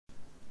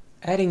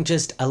Adding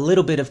just a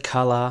little bit of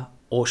colour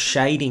or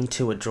shading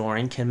to a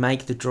drawing can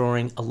make the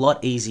drawing a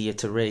lot easier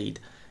to read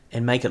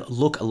and make it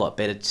look a lot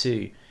better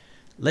too.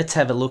 Let's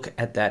have a look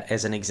at that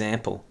as an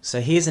example.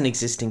 So here's an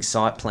existing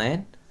site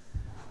plan.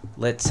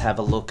 Let's have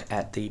a look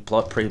at the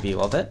plot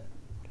preview of it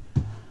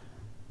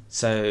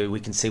so we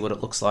can see what it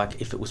looks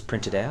like if it was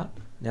printed out.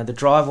 Now the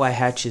driveway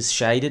hatch is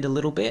shaded a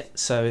little bit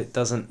so it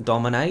doesn't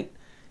dominate,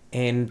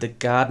 and the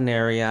garden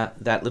area,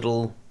 that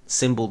little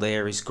symbol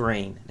there, is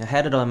green. Now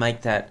how did I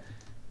make that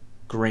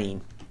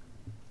green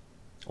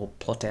or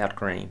plot out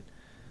green?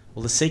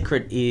 Well, the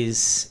secret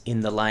is in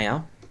the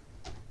layer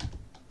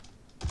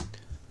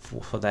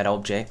for that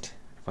object.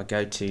 If I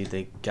go to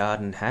the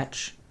garden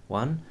hatch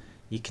one,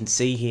 you can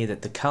see here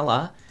that the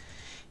color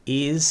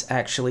is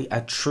actually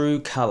a true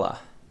color.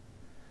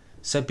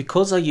 So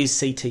because I use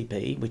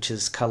CTP, which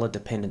is color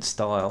dependent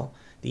style,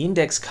 the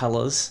index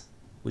colors,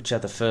 which are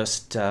the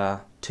first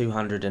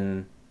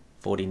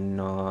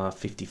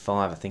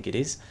 255 I think it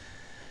is,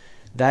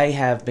 they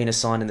have been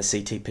assigned in the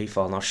CTP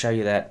file, and I'll show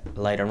you that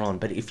later on.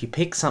 But if you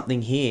pick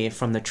something here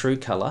from the true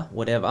color,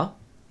 whatever,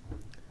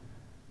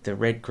 the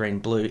red, green,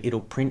 blue, it'll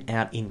print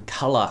out in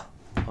color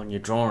on your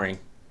drawing.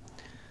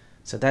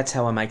 So that's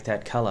how I make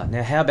that color.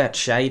 Now how about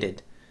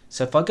shaded?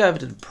 So if I go over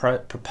to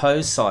the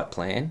proposed site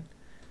plan,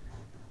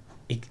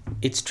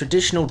 it's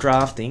traditional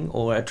drafting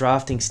or a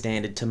drafting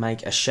standard to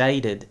make a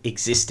shaded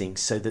existing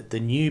so that the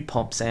new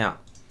pops out.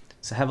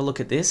 So have a look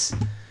at this.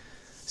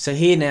 So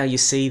here now you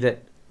see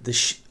that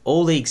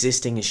all the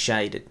existing is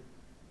shaded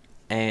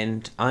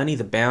and only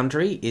the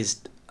boundary is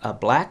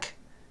black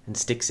and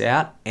sticks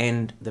out,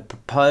 and the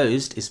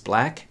proposed is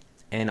black,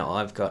 and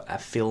I've got a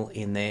fill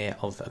in there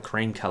of a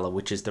cream color,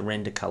 which is the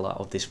render color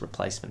of this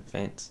replacement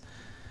fence.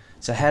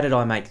 So how did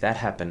I make that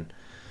happen?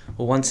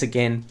 Well, once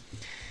again,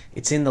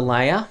 it's in the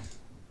layer,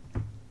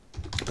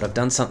 but I've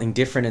done something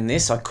different in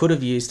this. I could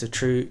have used a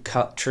true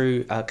type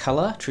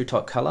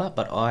color,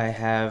 but I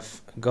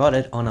have got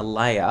it on a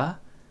layer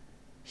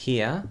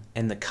here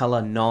and the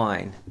color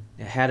 9.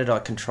 Now how did I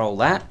control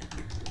that?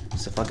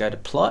 So if I go to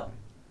plot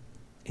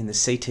in the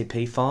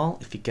CTP file,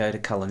 if you go to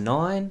color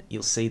 9,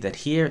 you'll see that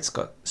here it's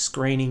got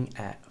screening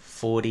at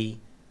 40%.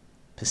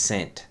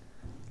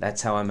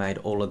 That's how I made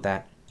all of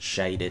that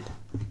shaded.